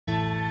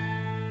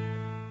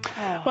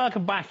Oh.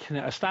 Welcome back.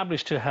 Now,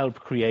 established to help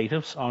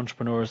creatives,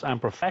 entrepreneurs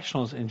and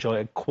professionals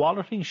enjoy a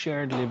quality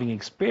shared living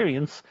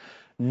experience,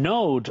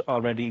 Node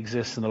already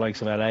exists in the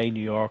likes of LA,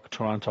 New York,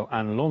 Toronto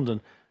and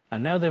London,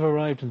 and now they've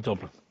arrived in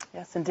Dublin.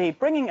 Yes, indeed.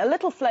 Bringing a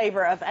little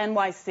flavour of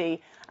NYC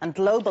and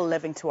global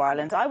living to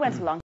Ireland, I went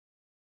along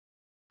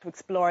to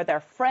explore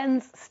their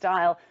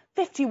Friends-style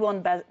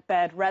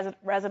 51-bed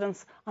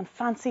residence on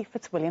fancy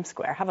Fitzwilliam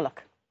Square. Have a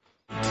look.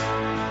 Give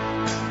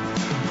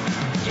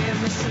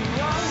me some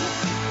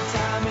love,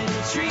 time in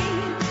a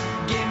dream.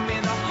 Give me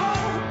the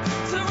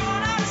hope to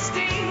run out of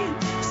steam.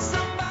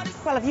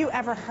 Well, have you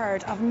ever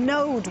heard of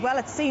Node? Well,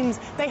 it seems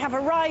they have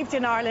arrived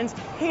in Ireland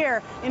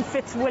here in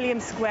Fitzwilliam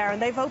Square,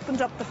 and they've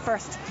opened up the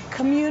first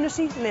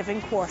community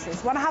living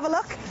quarters. Want to have a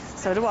look?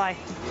 So do I.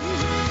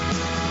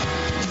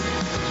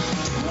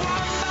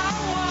 One by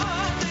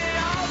one, they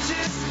all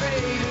just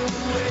fade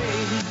away.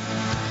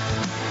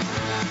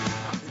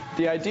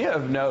 The idea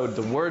of Node,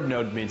 the word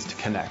node means to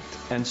connect.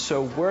 And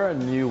so we're a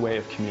new way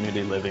of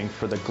community living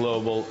for the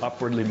global,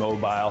 upwardly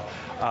mobile,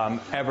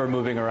 ever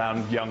moving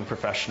around young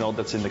professional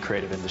that's in the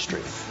creative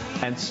industry.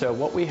 And so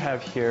what we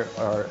have here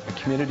are a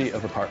community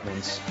of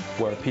apartments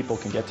where people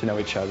can get to know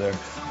each other,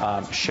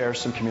 share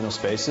some communal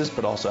spaces,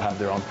 but also have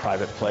their own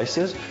private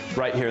places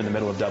right here in the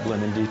middle of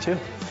Dublin in D2.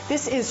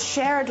 This is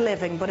shared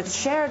living, but it's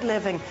shared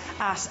living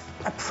at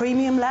a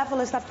premium level.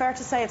 Is that fair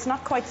to say? It's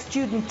not quite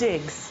student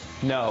digs.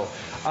 No.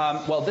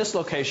 Well, this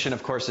location,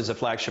 of course, is a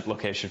flagship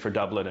location for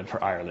Dublin and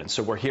for Ireland.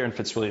 So we're here in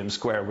Fitzwilliam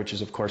Square, which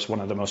is, of course, one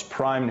of the most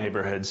prime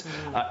neighborhoods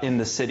in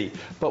the city.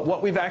 But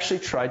what we've actually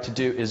tried to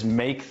do is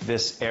make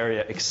this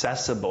area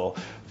accessible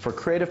for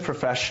creative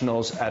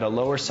professionals at a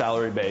lower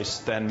salary base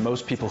than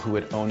most people who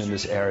would own in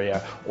this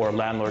area, or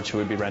landlords who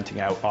would be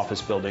renting out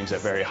office buildings at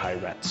very high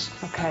rents.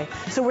 Okay.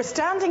 So we're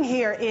standing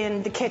here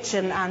in the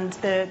kitchen and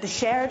the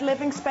shared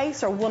living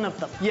space, or one of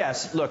them?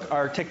 Yes. Look,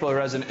 our typical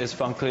resident is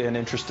funky and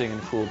interesting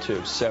and cool, too.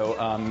 So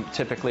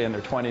typically in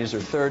their 20s or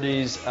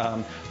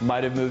 30s,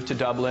 might have moved to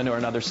Dublin or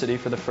another city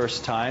for the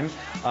first time,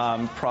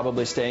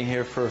 probably staying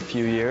here for a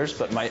few years,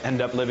 but might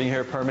end up living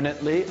here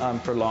permanently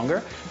for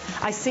longer.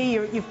 I see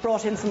you've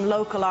brought in some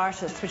local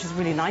artists, which is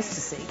really nice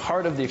to see.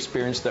 Part of the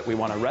experience that we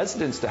want our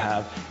residents to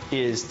have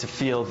is to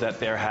feel that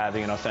they're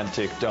having an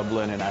authentic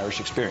Dublin and Irish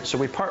experience. So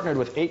we partnered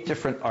with 8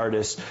 different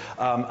artists,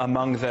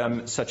 among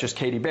them such as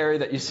Katie Berry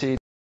that you see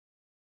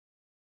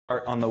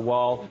art on the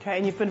wall. Okay,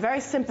 and you've been very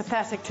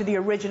sympathetic to the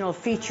original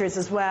features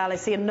as well. I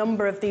see a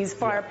number of these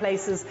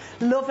fireplaces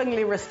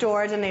lovingly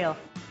restored, Anil.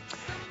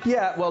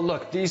 Yeah, well,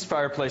 look, these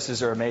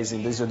fireplaces are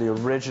amazing. These are the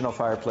original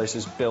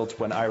fireplaces built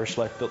when Irish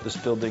Life built this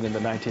building in the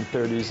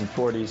 1930s and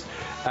 40s.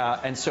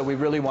 And so we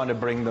really want to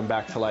bring them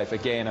back to life,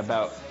 again,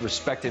 about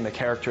respecting the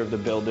character of the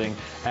building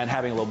and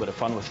having a little bit of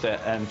fun with it.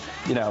 And,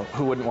 you know,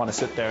 who wouldn't want to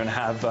sit there and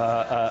have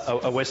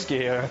a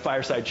whiskey or a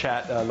fireside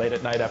chat late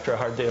at night after a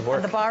hard day of work?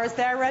 And the bar is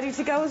there ready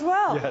to go as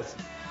well. Yes.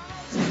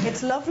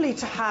 It's lovely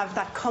to have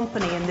that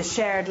company in the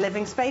shared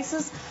living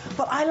spaces,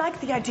 but I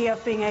like the idea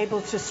of being able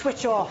to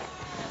switch off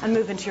and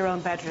move into your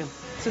own bedroom.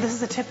 So this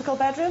is a typical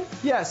bedroom?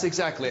 Yes,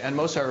 exactly. And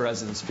most of our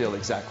residents feel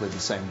exactly the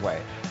same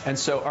way. And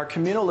so our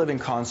communal living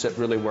concept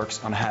really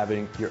works on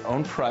having your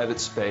own private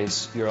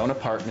space, your own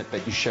apartment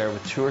that you share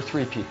with 2 or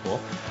 3 people,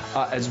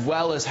 as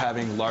well as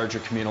having larger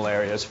communal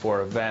areas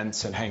for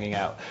events and hanging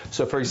out.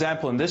 So for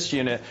example, in this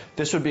unit,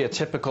 this would be a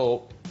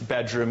typical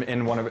bedroom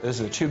in this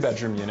is a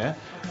 2-bedroom unit.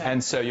 Okay.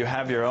 And so you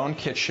have your own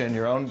kitchen,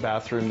 your own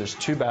bathroom. There's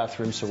 2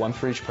 bathrooms, so 1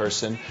 for each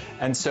person.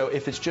 And so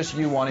if it's just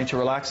you wanting to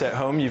relax at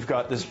home, you've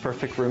got this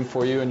perfect room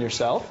for you and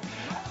yourself.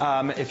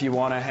 If you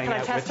want to hang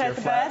out with your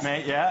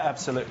flatmate, yeah,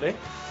 absolutely.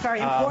 Very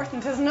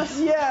important, isn't it?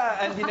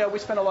 Yeah, and you know, we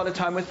spend a lot of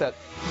time with that.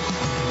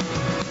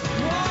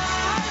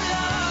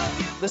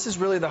 This is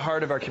really the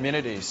heart of our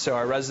community. So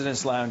our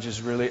residence lounge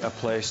is really a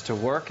place to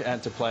work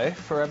and to play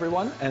for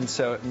everyone. And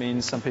so it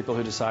means some people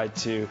who decide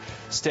to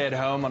stay at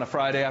home on a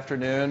Friday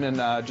afternoon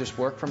and just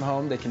work from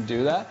home, they can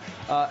do that.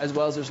 As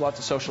well as there's lots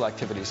of social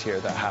activities here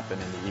that happen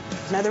in the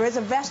evenings. Now there is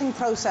a vetting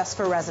process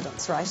for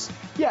residents, right?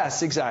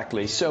 Yes,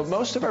 exactly. So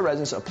most of our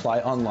residents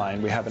apply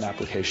online. We have an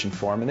application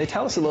form and they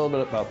tell us a little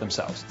bit about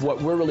themselves.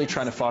 What we're really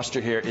trying to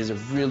foster here is a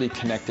really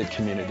connected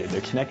community.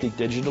 They're connected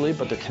digitally,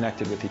 but they're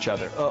connected with each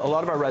other. A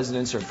lot of our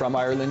residents are from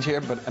Ireland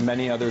here, but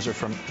many others are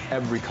from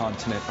every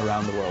continent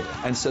around the world.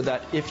 And so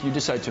that if you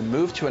decide to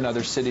move to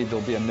another city,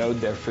 there'll be a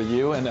node there for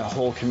you and a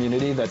whole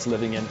community that's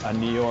living in a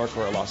New York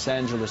or a Los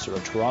Angeles or a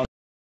Toronto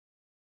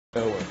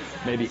or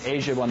maybe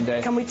Asia one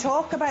day. Can we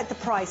talk about the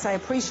price? I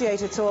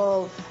appreciate it's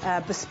all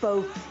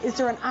bespoke. Is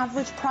there an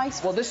average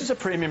price? Well, this is a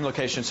premium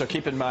location, so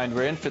keep in mind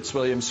we're in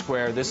Fitzwilliam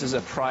Square. This is a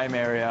prime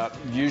area.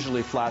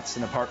 Usually flats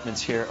and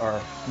apartments here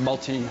are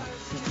million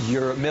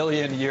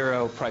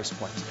euro price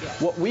points.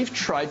 What we've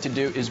tried to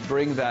do is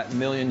bring that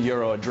million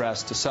euro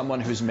address to someone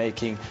who's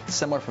making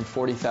somewhere from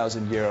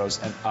 40,000 euros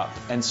and up.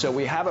 And so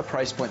we have a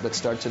price point that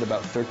starts at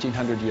about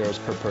 1,300 euros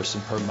per person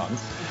per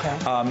month.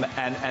 Okay.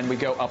 And we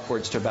go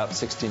upwards to about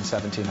 1,700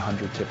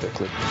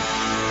 typically.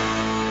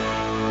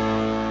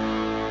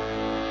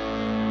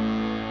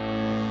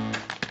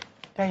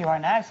 There you are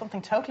now,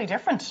 something totally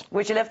different.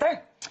 Would you live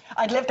there?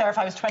 I'd live there if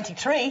I was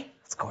 23.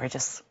 It's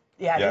gorgeous.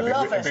 Yeah, I'd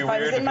love it. It'd be If I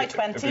was weird in my if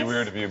you- It'd be 20s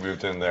weird if you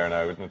moved in there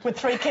now, wouldn't it? with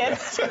 3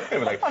 kids.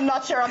 Like, I'm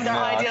not sure I'm their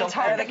ideal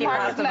target You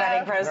passed the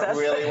vetting now. process. not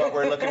really what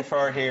we're looking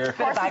for here.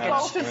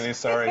 Baggage. Really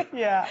sorry.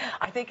 Yeah.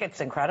 I think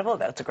it's incredible,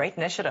 though. It's a great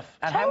initiative.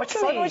 And how much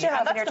fun would you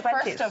have and in your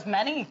that's the 20s? first of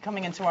many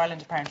coming into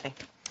Ireland, apparently.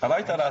 I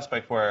like that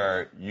aspect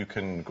where you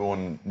can go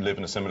and live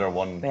in a similar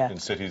one Yeah. in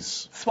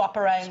cities. Swap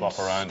around.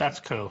 That's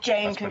cool.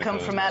 Jane That's can pretty come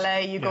cool, from isn't LA,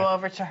 you go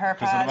over to her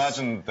Because pad.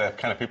 imagine the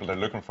kind of people they're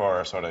looking for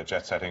are sort of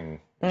jet-setting,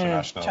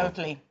 international.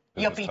 Totally.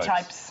 business Yuppie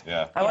types.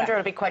 Yeah. I wonder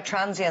it'll be quite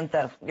transient,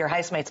 though. Your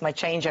housemates might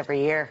change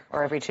every year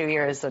or every 2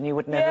 years, and you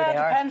wouldn't know who they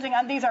are. Depending.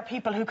 And these are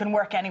people who can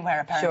work anywhere,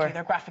 apparently. Sure.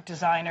 They're graphic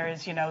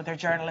designers, you know, they're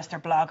journalists, they're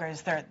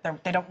bloggers.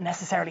 They don't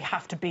necessarily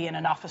have to be in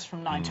an office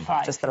from 9 to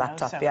 5. Just the you know,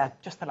 laptop, so yeah.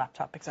 Just the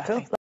laptop, exactly. Cool.